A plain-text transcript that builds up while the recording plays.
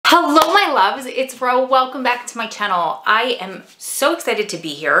Hello my loves, it's Ro. Welcome back to my channel. I am so excited to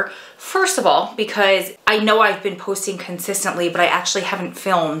be here. First of all, because I know I've been posting consistently, but I actually haven't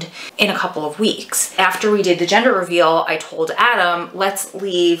filmed in a couple of weeks. After we did the gender reveal, I told Adam, let's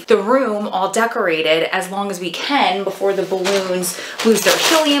leave the room all decorated as long as we can before the balloons lose their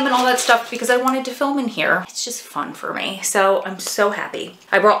helium and all that stuff, because I wanted to film in here. It's just fun for me, so I'm so happy.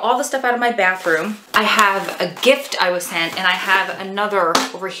 I brought all the stuff out of my bathroom. I have a gift I was sent, and I have another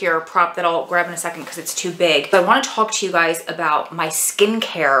over here prop that I'll grab in a second because it's too big. But I want to talk to you guys about my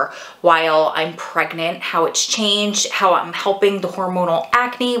skincare while I'm pregnant, how it's changed, how I'm helping the hormonal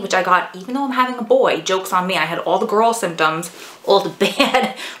acne, which I got even though I'm having a boy. Joke's on me. I had all the girl symptoms, all the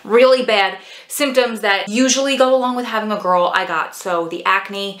bad, really bad symptoms that usually go along with having a girl I got. So the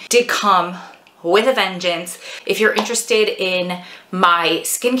acne did come with a vengeance. If you're interested in my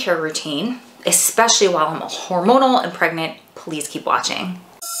skincare routine, especially while I'm hormonal and pregnant, please keep watching.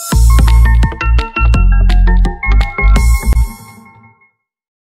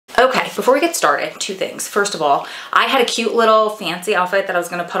 Okay, before we get started, two things. First of all, I had a cute little fancy outfit that I was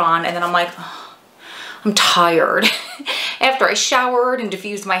gonna put on, and then I'm like, oh, I'm tired. After I showered and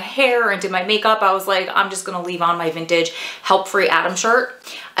diffused my hair and did my makeup, I was like, I'm just gonna leave on my vintage Help Free Adam shirt.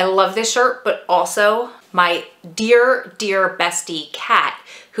 I love this shirt, but also my dear, dear bestie, Kat,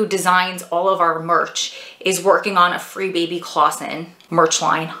 who designs all of our merch, is working on a free baby Clausen merch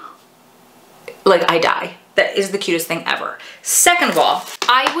line. Like, I die. That is the cutest thing ever. Second of all,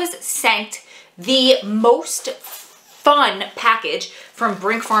 I was sent the most fun package from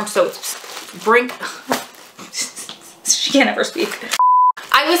Brink Farm Soaps. Brink, she can't ever speak.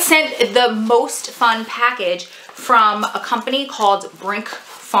 I was sent the most fun package from a company called Brink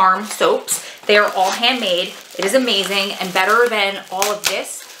Farm Soaps. They are all handmade. It is amazing, and better than all of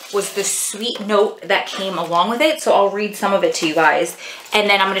this was the sweet note that came along with it. So I'll read some of it to you guys, and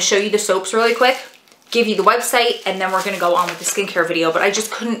then I'm gonna show you the soaps really quick, give you the website, and then we're gonna go on with the skincare video. But I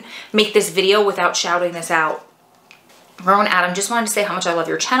just couldn't make this video without shouting this out. Ro and Adam, just wanted to say how much I love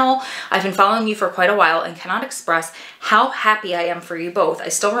your channel. I've been following you for quite a while and cannot express how happy I am for you both. I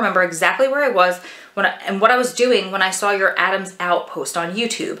still remember exactly where I was and what I was doing when I saw your Adam's Out post on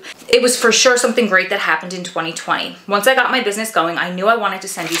YouTube. It was for sure something great that happened in 2020. Once I got my business going, I knew I wanted to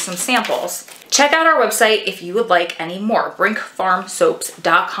send you some samples. Check out our website if you would like any more,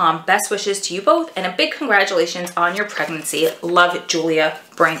 brinkfarmsoaps.com. Best wishes to you both, and a big congratulations on your pregnancy. Love, Julia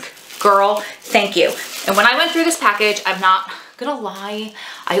Brink. Girl, thank you. And when I went through this package, I'm not gonna lie,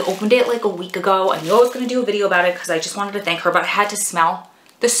 I opened it like a week ago. I knew I was gonna do a video about it because I just wanted to thank her, but I had to smell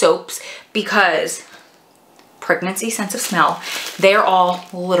the soaps because pregnancy sense of smell. They're all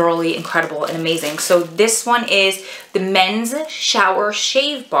literally incredible and amazing. So this one is the Men's Shower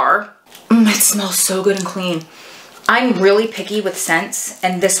Shave Bar. It smells so good and clean. I'm really picky with scents,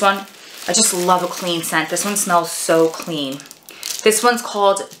 and this one, I just love a clean scent. This one smells so clean. This one's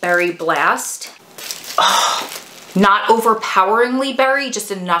called Berry Blast. Oh, not overpoweringly berry, just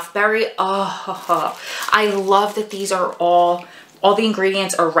enough berry. Oh, I love that these are all the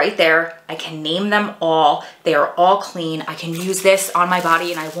ingredients are right there. I can name them all. They are all clean. I can use this on my body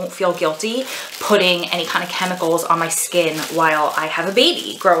and I won't feel guilty putting any kind of chemicals on my skin while I have a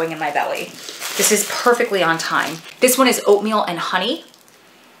baby growing in my belly. This is perfectly on time. This one is oatmeal and honey.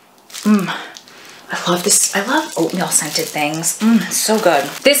 I love this. I love oatmeal scented things. It's so good.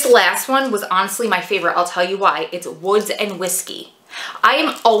 This last one was honestly my favorite. I'll tell you why. It's Woods and Whiskey. I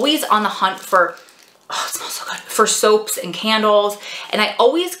am always on the hunt for, oh, it smells so good, for soaps and candles. And I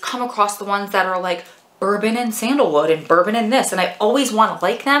always come across the ones that are like bourbon and sandalwood and bourbon and this. And I always want to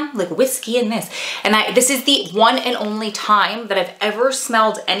like them, like whiskey and this. And this is the one and only time that I've ever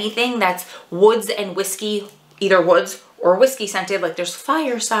smelled anything that's Woods and Whiskey, either woods or whiskey scented, like there's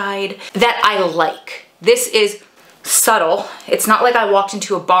Fireside, that I like. This is subtle. It's not like I walked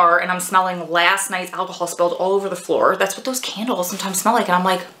into a bar and I'm smelling last night's alcohol spilled all over the floor. That's what those candles sometimes smell like. And I'm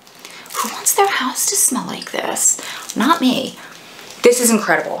like, who wants their house to smell like this? Not me. This is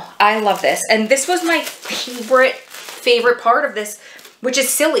incredible. I love this. And this was my favorite part of this, which is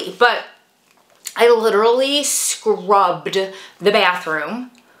silly, but I literally scrubbed the bathroom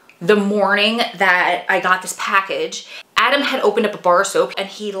the morning that I got this package. Adam had opened up a bar of soap and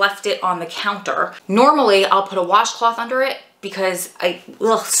he left it on the counter. Normally I'll put a washcloth under it because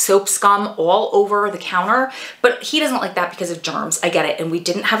soap scum all over the counter, but he doesn't like that because of germs. I get it. And we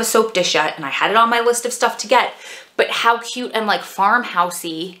didn't have a soap dish yet, and I had it on my list of stuff to get, but how cute and like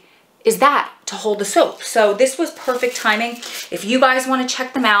farmhousey is that to hold the soap? So this was perfect timing. If you guys want to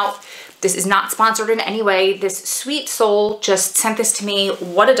check them out, this is not sponsored in any way. This sweet soul just sent this to me.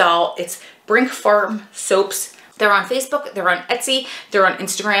 What a doll. It's Brink Farm Soaps They're on Facebook, they're on Etsy, they're on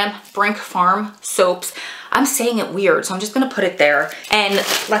Instagram, Brink Farm Soaps. I'm saying it weird, so I'm just gonna put it there and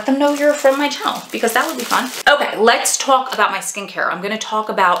let them know you're from my channel because that would be fun. Okay, let's talk about my skincare. I'm gonna talk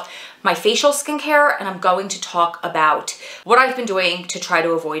about my facial skincare, and I'm going to talk about what I've been doing to try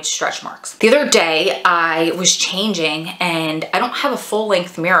to avoid stretch marks. The other day I was changing and I don't have a full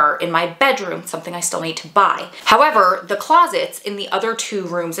length mirror in my bedroom, something I still need to buy. However, the closets in the other 2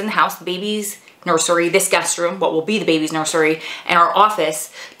 rooms in the house, the baby's nursery, this guest room, what will be the baby's nursery, and our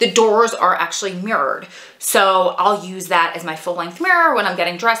office, the doors are actually mirrored. So I'll use that as my full length mirror when I'm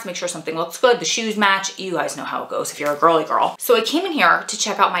getting dressed, make sure something looks good, the shoes match. You guys know how it goes if you're a girly girl. So I came in here to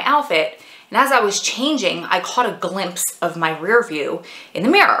check out my outfit, and as I was changing, I caught a glimpse of my rear view in the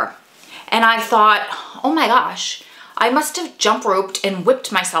mirror. And I thought, oh my gosh, I must have jump roped and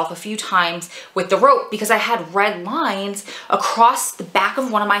whipped myself a few times with the rope because I had red lines across the back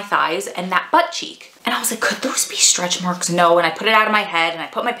of one of my thighs and that butt cheek. And I was like, could those be stretch marks? No. And I put it out of my head and I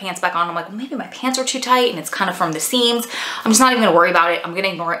put my pants back on. I'm like, well, maybe my pants are too tight and it's kind of from the seams. I'm just not even gonna worry about it. I'm gonna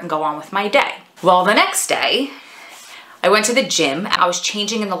ignore it and go on with my day. Well, the next day, I went to the gym. I was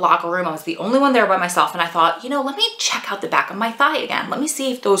changing in the locker room. I was the only one there by myself. And I thought, you know, let me check out the back of my thigh again. Let me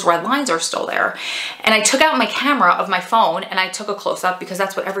see if those red lines are still there. And I took out my camera of my phone and I took a close up because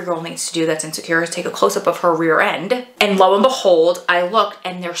that's what every girl needs to do that's insecure, is take a close up of her rear end. And lo and behold, I looked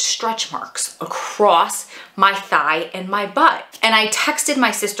and there's stretch marks across my thigh and my butt. And I texted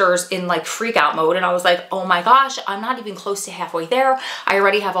my sisters in like freak out mode and I was like, oh my gosh, I'm not even close to halfway there. I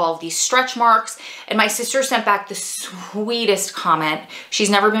already have all of these stretch marks. And my sister sent back the sweetest comment. She's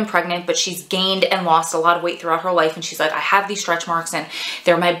never been pregnant, but she's gained and lost a lot of weight throughout her life. And she's like, I have these stretch marks and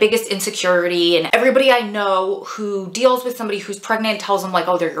they're my biggest insecurity. And everybody I know who deals with somebody who's pregnant tells them like,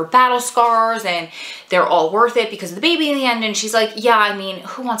 oh, they're your battle scars and they're all worth it because of the baby in the end. And she's like, yeah, I mean,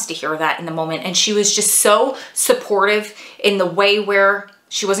 who wants to hear that in the moment? And she was just so supportive in the way where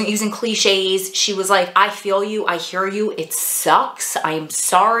she wasn't using cliches. She was like, I feel you, I hear you, it sucks, I am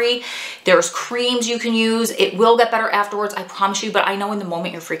sorry. There's creams you can use. It will get better afterwards, I promise you, but I know in the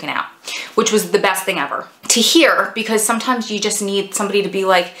moment you're freaking out, which was the best thing ever to hear, because sometimes you just need somebody to be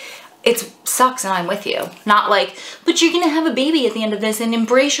like, it sucks and I'm with you. Not like, but you're gonna have a baby at the end of this and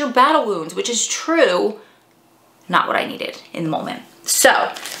embrace your battle wounds, which is true. Not what I needed in the moment.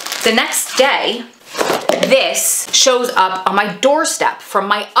 So the next day, this shows up on my doorstep from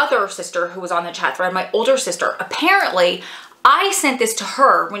my other sister who was on the chat thread, my older sister. Apparently, I sent this to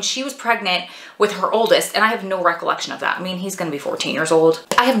her when she was pregnant with her oldest, and I have no recollection of that. I mean, he's gonna be 14 years old.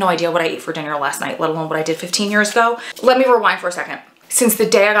 I have no idea what I ate for dinner last night, let alone what I did 15 years ago. Let me rewind for a second. Since the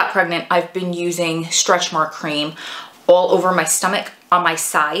day I got pregnant, I've been using stretch mark cream all over my stomach, on my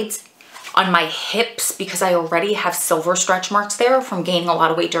sides, on my hips, because I already have silver stretch marks there from gaining a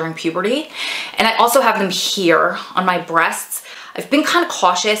lot of weight during puberty. And I also have them here on my breasts. I've been kind of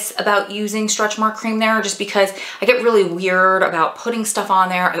cautious about using stretch mark cream there just because I get really weird about putting stuff on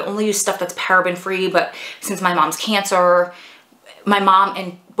there. I only use stuff that's paraben free, but since my mom's cancer, my mom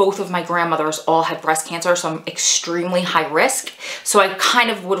and both of my grandmothers all had breast cancer, so I'm extremely high risk. So I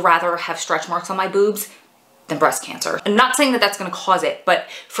kind of would rather have stretch marks on my boobs than breast cancer. I'm not saying that that's going to cause it, but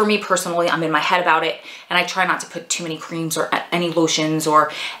for me personally, I'm in my head about it, and I try not to put too many creams or any lotions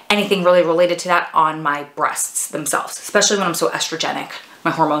or anything really related to that on my breasts themselves, especially when I'm so estrogenic.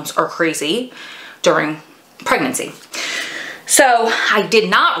 My hormones are crazy during pregnancy. So I did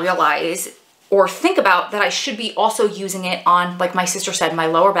not realize or think about that I should be also using it on, like my sister said, my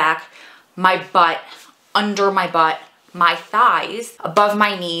lower back, my butt, under my butt, my thighs, above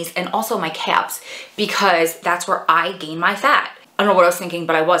my knees, and also my calves, because that's where I gain my fat. I don't know what I was thinking,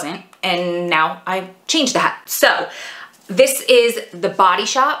 but I wasn't, and now I changed that. So this is the Body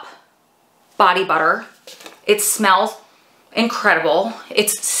Shop body butter. It smells incredible.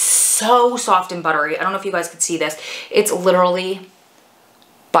 It's so soft and buttery. I don't know if you guys could see this. It's literally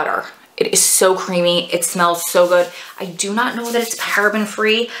butter. It is so creamy. It smells so good. I do not know that it's paraben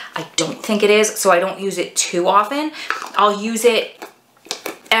free. I don't think it is, so I don't use it too often. I'll use it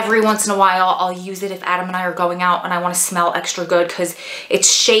every once in a while. I'll use it if Adam and I are going out and I want to smell extra good because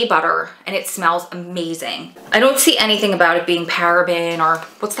it's shea butter and it smells amazing. I don't see anything about it being paraben or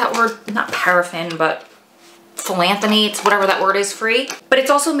what's that word? Not paraffin, but phthalate, whatever that word is, free. But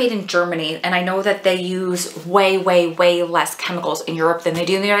it's also made in Germany, and I know that they use way, way, way less chemicals in Europe than they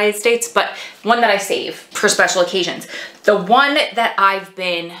do in the United States, but one that I save for special occasions. The one that I've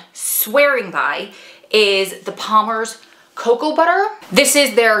been swearing by is the Palmer's Cocoa Butter. This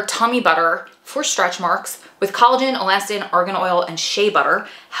is their tummy butter for stretch marks with collagen, elastin, argan oil, and shea butter.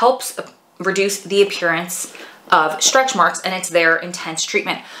 Helps reduce the appearance of stretch marks, and it's their intense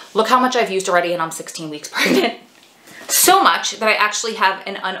treatment. Look how much I've used already, and I'm 16 weeks pregnant. So much that I actually have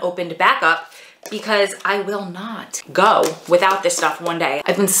an unopened backup because I will not go without this stuff one day.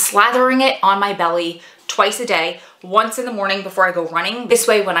 I've been slathering it on my belly twice a day, once in the morning before I go running. This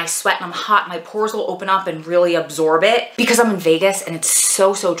way, when I sweat and I'm hot, my pores will open up and really absorb it. Because I'm in Vegas and it's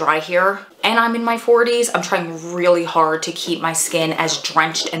so dry here, and I'm in my 40s, I'm trying really hard to keep my skin as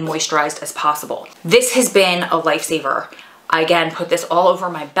drenched and moisturized as possible. This has been a lifesaver. I, again, put this all over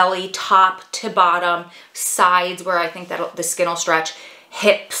my belly, top to bottom, sides where I think that the skin will stretch,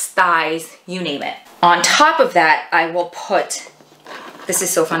 hips, thighs, you name it. On top of that, I will put, this is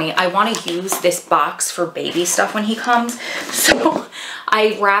so funny, I want to use this box for baby stuff when he comes. So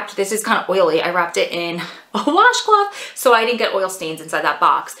I wrapped, this is kind of oily, I wrapped it in a washcloth so I didn't get oil stains inside that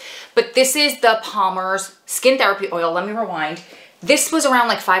box. But this is the Palmer's Skin Therapy Oil. Let me rewind. This was around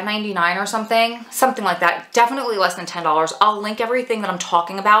like $5.99 or something like that. Definitely less than $10. I'll link everything that I'm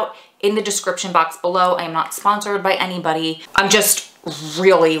talking about in the description box below. I am not sponsored by anybody. I'm just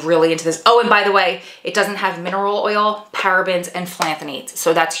really into this. Oh, and by the way, it doesn't have mineral oil, parabens, and phthalate,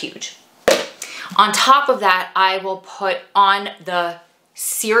 so that's huge. On top of that, I will put on the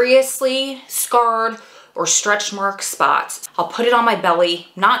seriously scarred or stretch mark spots. I'll put it on my belly,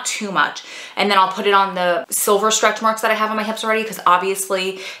 not too much, and then I'll put it on the silver stretch marks that I have on my hips already, because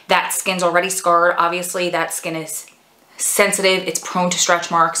obviously that skin's already scarred. Obviously that skin is sensitive, it's prone to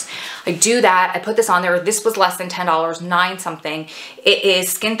stretch marks. I do that, I put this on there. This was less than $10, 9 something. It is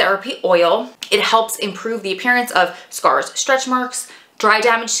Skin Therapy Oil. It helps improve the appearance of scars, stretch marks, dry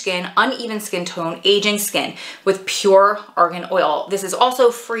damaged skin, uneven skin tone, aging skin with pure argan oil. This is also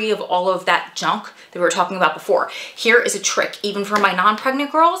free of all of that junk that we were talking about before. Here is a trick, even for my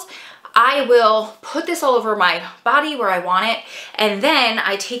non-pregnant girls. I will put this all over my body where I want it, and then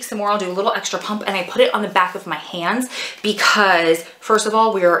I take some more, I'll do a little extra pump, and I put it on the back of my hands because, first of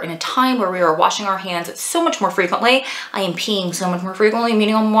all, we are in a time where we are washing our hands so much more frequently. I am peeing so much more frequently,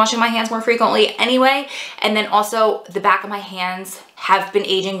 meaning I'm washing my hands more frequently anyway, and then also the back of my hands have been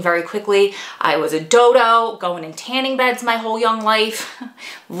aging very quickly. I was a dodo, going in tanning beds my whole young life.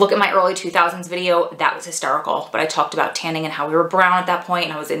 Look at my early 2000s video, that was hysterical. But I talked about tanning and how we were brown at that point,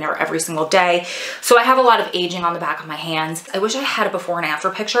 and I was in there every single day. So I have a lot of aging on the back of my hands. I wish I had a before and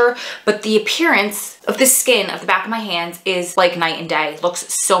after picture, but the appearance of the skin of the back of my hands is like night and day. It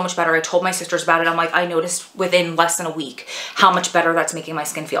looks so much better. I told my sisters about it. I'm like, I noticed within less than a week how much better that's making my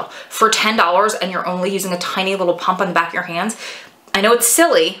skin feel. For $10 and you're only using a tiny little pump on the back of your hands, I know it's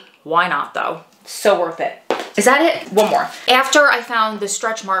silly. Why not though? So worth it. Is that it? One more. After I found the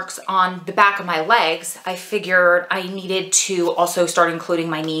stretch marks on the back of my legs, I figured I needed to also start including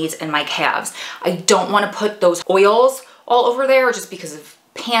my knees and my calves. I don't want to put those oils all over there just because of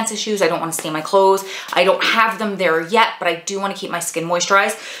pants issues. I don't want to stain my clothes. I don't have them there yet, but I do want to keep my skin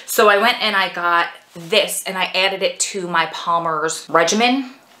moisturized. So I went and I got this and I added it to my Palmer's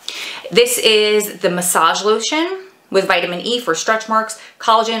regimen. This is the massage lotion with vitamin E for stretch marks,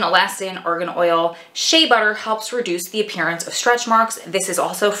 collagen, elastin, argan oil. Shea butter helps reduce the appearance of stretch marks. This is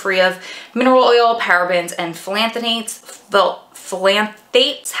also free of mineral oil, parabens, and phtalates.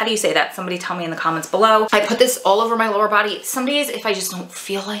 Phtalates, how do you say that? Somebody tell me in the comments below. I put this all over my lower body. Some days if I just don't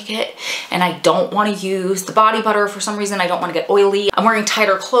feel like it and I don't want to use the body butter for some reason, I don't want to get oily. I'm wearing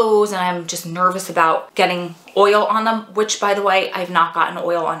tighter clothes and I'm just nervous about getting oil on them, which by the way, I've not gotten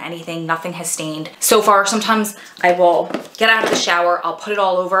oil on anything. Nothing has stained so far. Sometimes I will get out of the shower, I'll put it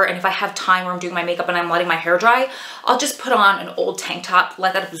all over, and if I have time where I'm doing my makeup and I'm letting my hair dry, I'll just put on an old tank top,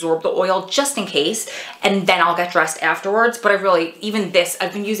 let that absorb the oil just in case, and then I'll get dressed afterwards. But I really, even this,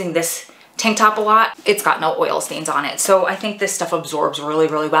 I've been using this tank top a lot. It's got no oil stains on it. So I think this stuff absorbs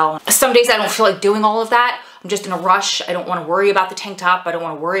really well. Some days I don't feel like doing all of that. I'm just in a rush. I don't want to worry about the tank top. I don't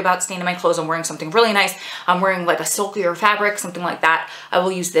want to worry about staining my clothes. I'm wearing something really nice. I'm wearing like a silkier fabric, something like that. I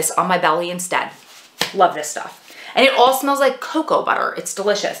will use this on my belly instead. Love this stuff. And it all smells like cocoa butter. It's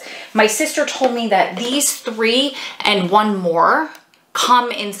delicious. My sister told me that these 3 and 1 more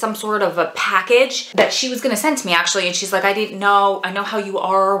come in some sort of a package that she was gonna send to me actually. And she's like, I didn't know, I know how you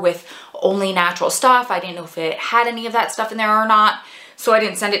are with only natural stuff. I didn't know if it had any of that stuff in there or not. So I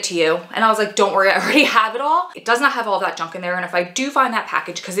didn't send it to you. And I was like, don't worry, I already have it all. It does not have all that junk in there. And if I do find that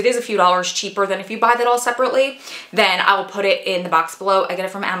package, because it is a few dollars cheaper than if you buy that all separately, then I will put it in the box below. I get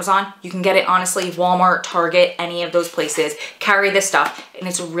it from Amazon. You can get it honestly, Walmart, Target, any of those places. Carry this stuff and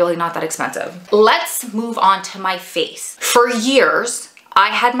it's really not that expensive. Let's move on to my face. For years, I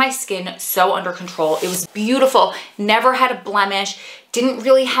had my skin so under control. It was beautiful, never had a blemish, didn't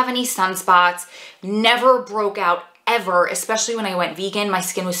really have any sunspots, never broke out ever, especially when I went vegan, my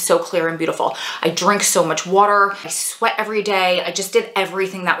skin was so clear and beautiful. I drink so much water, I sweat every day. I just did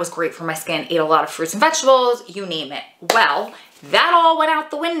everything that was great for my skin, ate a lot of fruits and vegetables, you name it. Well, that all went out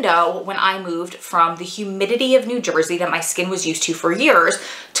the window when I moved from the humidity of New Jersey that my skin was used to for years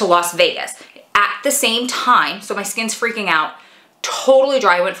to Las Vegas. At the same time, so my skin's freaking out, totally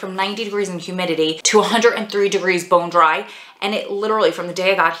dry. I went from 90 degrees in humidity to 103 degrees bone dry. And it literally, from the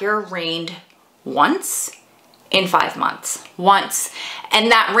day I got here, rained once in 5 months. Once.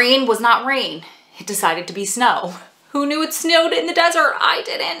 And that rain was not rain. It decided to be snow. Who knew it snowed in the desert? I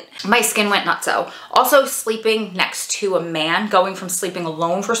didn't. My skin went nutso. Also, sleeping next to a man, going from sleeping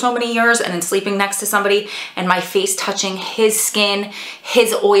alone for so many years and then sleeping next to somebody and my face touching his skin,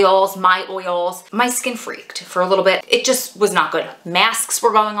 his oils, my oils. My skin freaked for a little bit. It just was not good. Masks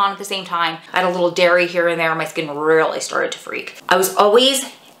were going on at the same time. I had a little dairy here and there. My skin really started to freak. I was always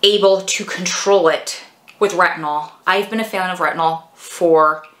able to control it with retinol. I've been a fan of retinol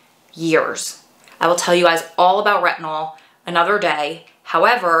for years. I will tell you guys all about retinol another day.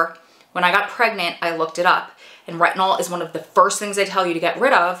 However, when I got pregnant, I looked it up, and retinol is one of the first things I tell you to get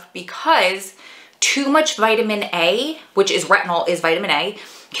rid of because too much vitamin A, which is retinol is vitamin A,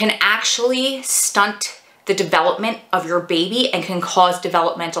 can actually stunt the development of your baby and can cause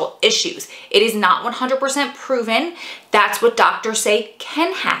developmental issues. It is not 100% proven. That's what doctors say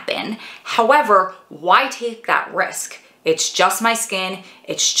can happen. However, why take that risk? It's just my skin,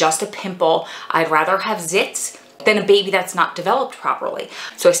 it's just a pimple. I'd rather have zits than a baby that's not developed properly.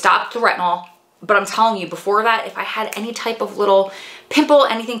 So I stopped the retinol, but I'm telling you, before that, if I had any type of little pimple,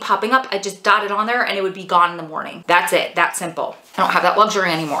 anything popping up, I just dot it on there and it would be gone in the morning. That's it, that simple. I don't have that luxury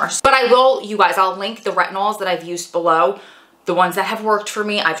anymore. But I will, you guys, I'll link the retinols that I've used below. The ones that have worked for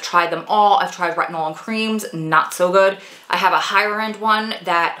me, I've tried them all. I've tried retinol and creams, not so good. I have a higher end one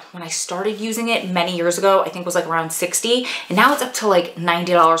that when I started using it many years ago, I think was like around 60, and now it's up to like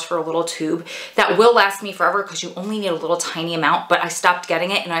 $90 for a little tube. That will last me forever because you only need a little tiny amount, but I stopped getting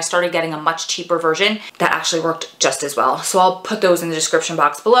it and I started getting a much cheaper version that actually worked just as well. So I'll put those in the description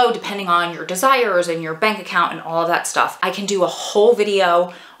box below, depending on your desires and your bank account and all of that stuff. I can do a whole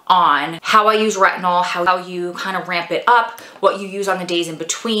video on how I use retinol, how you kind of ramp it up, what you use on the days in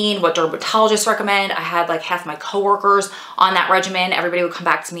between, what dermatologists recommend. I had like half my coworkers on that regimen. Everybody would come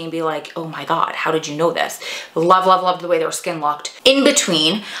back to me and be like, oh my God, how did you know this? Love, love, love the way their skin looked. In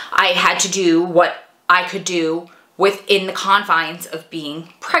between, I had to do what I could do within the confines of being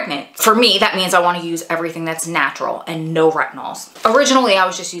pregnant. For me, that means I want to use everything that's natural and no retinols. Originally, I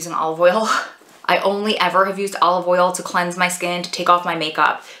was just using olive oil. I only ever have used olive oil to cleanse my skin, to take off my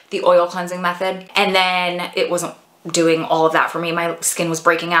makeup, the oil cleansing method. And then it wasn't doing all of that for me. My skin was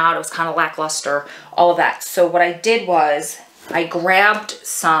breaking out. It was kind of lackluster, all of that. So what I did was I grabbed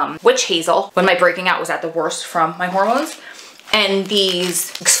some witch hazel when my breaking out was at the worst from my hormones, and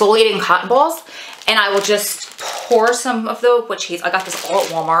these exfoliating cotton balls. And I will just pour some of the witch hazel. I got this all at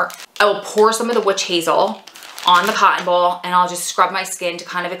Walmart. I will pour some of the witch hazel on the cotton ball and I'll just scrub my skin to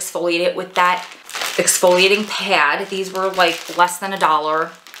kind of exfoliate it with that exfoliating pad. These were like less than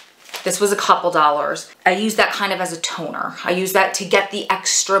 $1. This was a couple dollars. I use that kind of as a toner. I use that to get the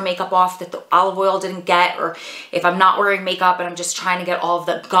extra makeup off that the olive oil didn't get, or if I'm not wearing makeup and I'm just trying to get all of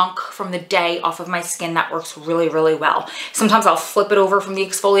the gunk from the day off of my skin, that works really, really well. Sometimes I'll flip it over from the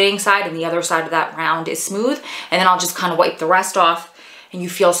exfoliating side and the other side of that round is smooth, and then I'll just kind of wipe the rest off, and you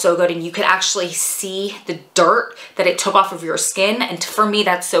feel so good, and you could actually see the dirt that it took off of your skin. And for me,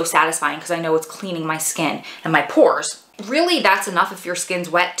 that's so satisfying because I know it's cleaning my skin and my pores. Really, that's enough if your skin's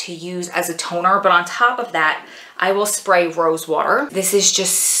wet to use as a toner, but on top of that, I will spray rose water. This is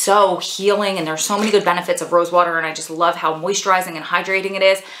just so healing, and there's so many good benefits of rose water, and I just love how moisturizing and hydrating it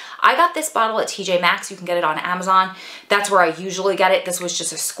is. I got this bottle at TJ Maxx. You can get it on Amazon. That's where I usually get it. This was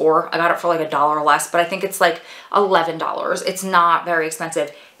just a score. I got it for like $1 less, but I think it's like $11. It's not very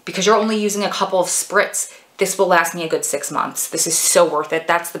expensive. Because you're only using a couple of spritz, this will last me a good 6 months. This is so worth it.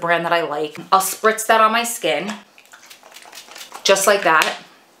 That's the brand that I like. I'll spritz that on my skin, just like that.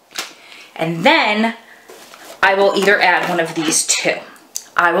 And then I will either add one of these two.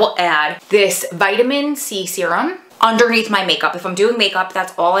 I will add this vitamin C serum underneath my makeup. If I'm doing makeup,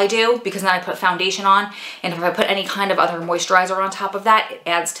 that's all I do, because then I put foundation on, and if I put any kind of other moisturizer on top of that, it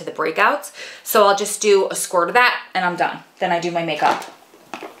adds to the breakouts. So I'll just do a squirt of that and I'm done. Then I do my makeup.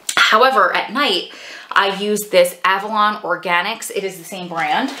 However, at night, I use this Avalon Organics. It is the same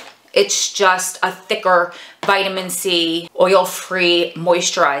brand. It's just a thicker vitamin C oil-free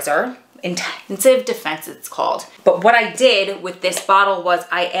moisturizer. Intensive Defense it's called. But what I did with this bottle was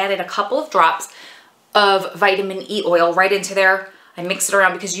I added a couple of drops of vitamin E oil right into there. I mixed it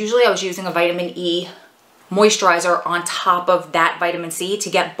around because usually I was using a vitamin E moisturizer on top of that vitamin C to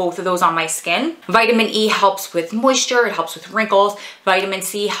get both of those on my skin. Vitamin E helps with moisture, it helps with wrinkles. Vitamin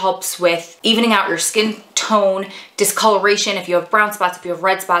C helps with evening out your skin tone, discoloration. If you have brown spots, if you have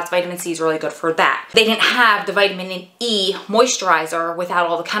red spots, vitamin C is really good for that. They didn't have the vitamin E moisturizer without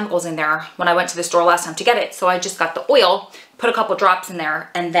all the chemicals in there when I went to the store last time to get it. So I just got the oil, put a couple drops in there,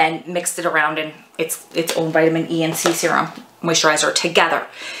 and then mixed it around in its own vitamin E and C serum moisturizer together.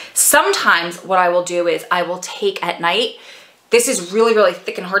 Sometimes what I will do is I will take at night, this is really, really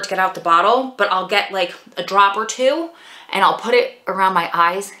thick and hard to get out the bottle, but I'll get like a drop or two and I'll put it around my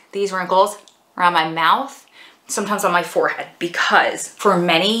eyes, these wrinkles, around my mouth, sometimes on my forehead, because for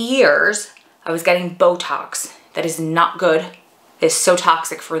many years I was getting Botox. That is not good. It's so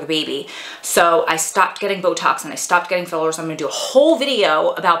toxic for the baby. So I stopped getting Botox and I stopped getting fillers. I'm gonna do a whole video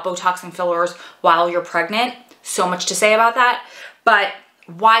about Botox and fillers while you're pregnant. So much to say about that. But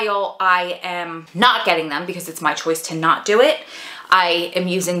while I am not getting them, because it's my choice to not do it, I am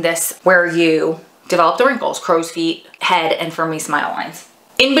using this where you develop the wrinkles, crow's feet, head, and for me, smile lines.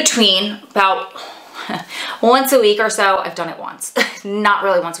 In between, about once a week or so, I've done it once. Not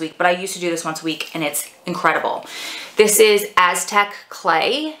really once a week, but I used to do this once a week and it's incredible. This is Aztec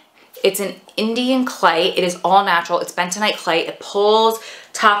clay. It's an Indian clay. It is all natural. It's bentonite clay. It pulls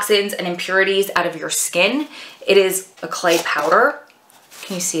toxins and impurities out of your skin. It is a clay powder.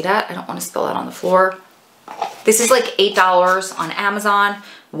 Can you see that? I don't want to spill that on the floor. This is like $8 on Amazon,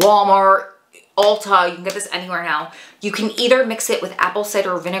 Walmart, Ulta. You can get this anywhere now. You can either mix it with apple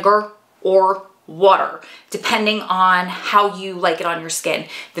cider vinegar or water, depending on how you like it on your skin.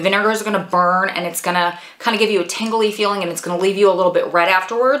 The vinegar is going to burn and it's going to kind of give you a tingly feeling and it's going to leave you a little bit red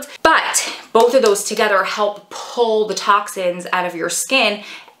afterwards. But both of those together help pull the toxins out of your skin.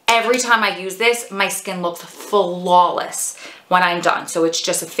 Every time I use this, my skin looks flawless when I'm done. So it's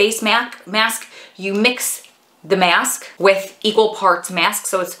just a face mask. You mix the mask with equal parts mask.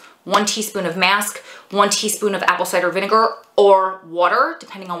 So it's 1 teaspoon of mask, 1 teaspoon of apple cider vinegar or water,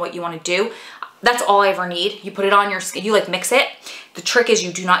 depending on what you want to do. That's all I ever need. You put it on your skin, you like mix it. The trick is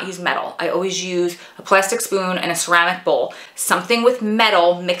you do not use metal. I always use a plastic spoon and a ceramic bowl. Something with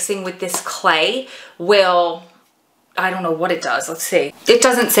metal mixing with this clay will, I don't know what it does. Let's see. It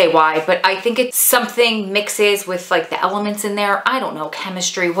doesn't say why, but I think it's something mixes with like the elements in there. I don't know,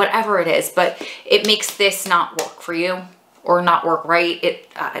 chemistry, whatever it is, but it makes this not work for you or not work right.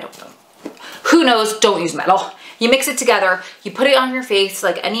 I don't know. Who knows? Don't use metal. You mix it together, you put it on your face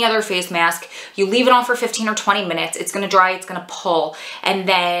like any other face mask, you leave it on for 15 or 20 minutes, it's gonna dry, it's gonna pull, and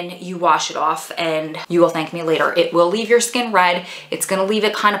then you wash it off and you will thank me later. It will leave your skin red, it's gonna leave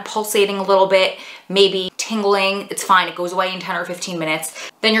it kind of pulsating a little bit, maybe tingling, it's fine, it goes away in 10 or 15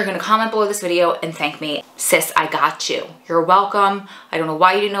 minutes. Then you're gonna comment below this video and thank me. Sis, I got you. You're welcome. I don't know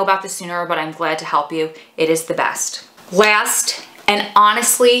why you didn't know about this sooner, but I'm glad to help you. It is the best. Last, and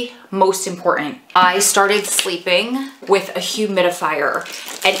honestly, most important, I started sleeping with a humidifier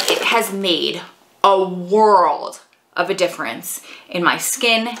and it has made a world of a difference in my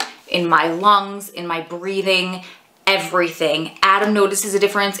skin, in my lungs, in my breathing, everything. Adam notices a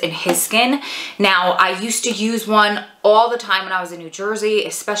difference in his skin. Now, I used to use one all the time when I was in New Jersey,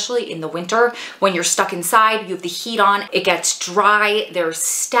 especially in the winter. When you're stuck inside, you have the heat on, it gets dry, there's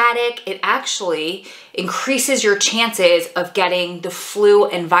static. It actually increases your chances of getting the flu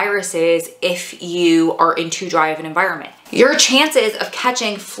and viruses if you are in too dry of an environment. Your chances of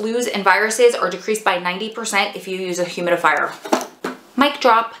catching flus and viruses are decreased by 90% if you use a humidifier. Mic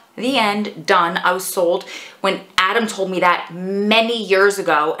drop, the end, done. I was sold when Adam told me that many years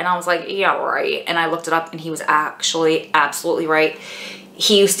ago and I was like, yeah, right. And I looked it up and he was actually absolutely right.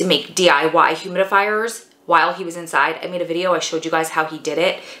 He used to make DIY humidifiers while he was inside. I made a video, I showed you guys how he did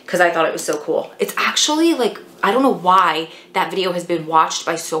it because I thought it was so cool. It's actually like, I don't know why that video has been watched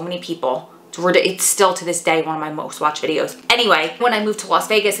by so many people. It's still to this day one of my most watched videos. Anyway, when I moved to Las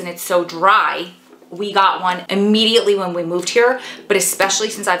Vegas and it's so dry, we got one immediately when we moved here, but especially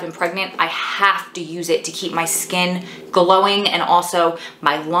since I've been pregnant, I have to use it to keep my skin glowing and also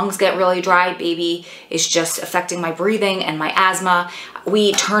my lungs get really dry. Baby is just affecting my breathing and my asthma.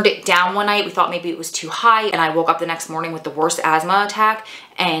 We turned it down one night. We thought maybe it was too high and I woke up the next morning with the worst asthma attack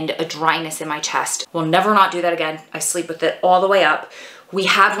and a dryness in my chest. We'll never not do that again. I sleep with it all the way up. We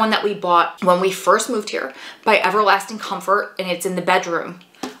have one that we bought when we first moved here by Everlasting Comfort and it's in the bedroom.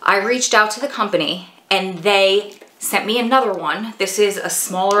 I reached out to the company and they sent me another one. This is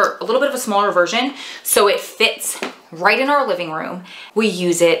a little bit of a smaller version. So it fits right in our living room. We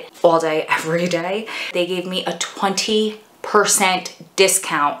use it all day, every day. They gave me a $20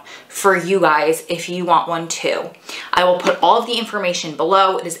 discount for you guys if you want one too. I will put all of the information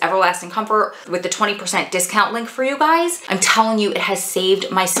below. It is Everlasting Comfort with the 20% discount link for you guys. I'm telling you, it has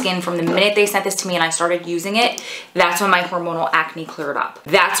saved my skin from the minute they sent this to me and I started using it. That's when my hormonal acne cleared up.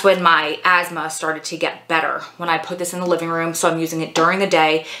 That's when my asthma started to get better, when I put this in the living room. So I'm using it during the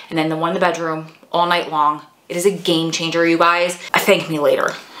day and then the one in the bedroom all night long. It is a game changer, you guys. Thank me later,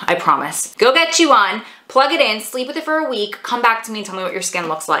 I promise. Go get you one, plug it in, sleep with it for a week, come back to me and tell me what your skin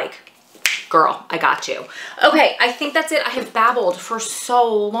looks like. Girl, I got you. Okay, I think that's it. I have babbled for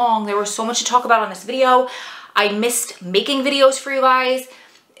so long. There was so much to talk about on this video. I missed making videos for you guys.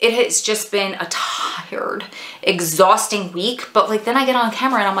 It has just been a tired, exhausting week, but like then I get on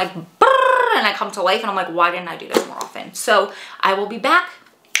camera and I'm like, brrr, and I come to life and I'm like, why didn't I do this more often? So I will be back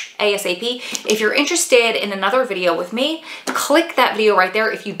ASAP. If you're interested in another video with me, click that video right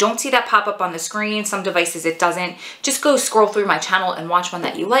there. If you don't see that pop up on the screen, some devices it doesn't, just go scroll through my channel and watch one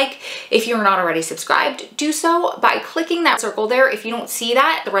that you like. If you're not already subscribed, do so by clicking that circle there. If you don't see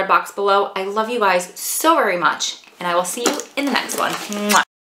that, the red box below. I love you guys so very much, and I will see you in the next one. Mwah.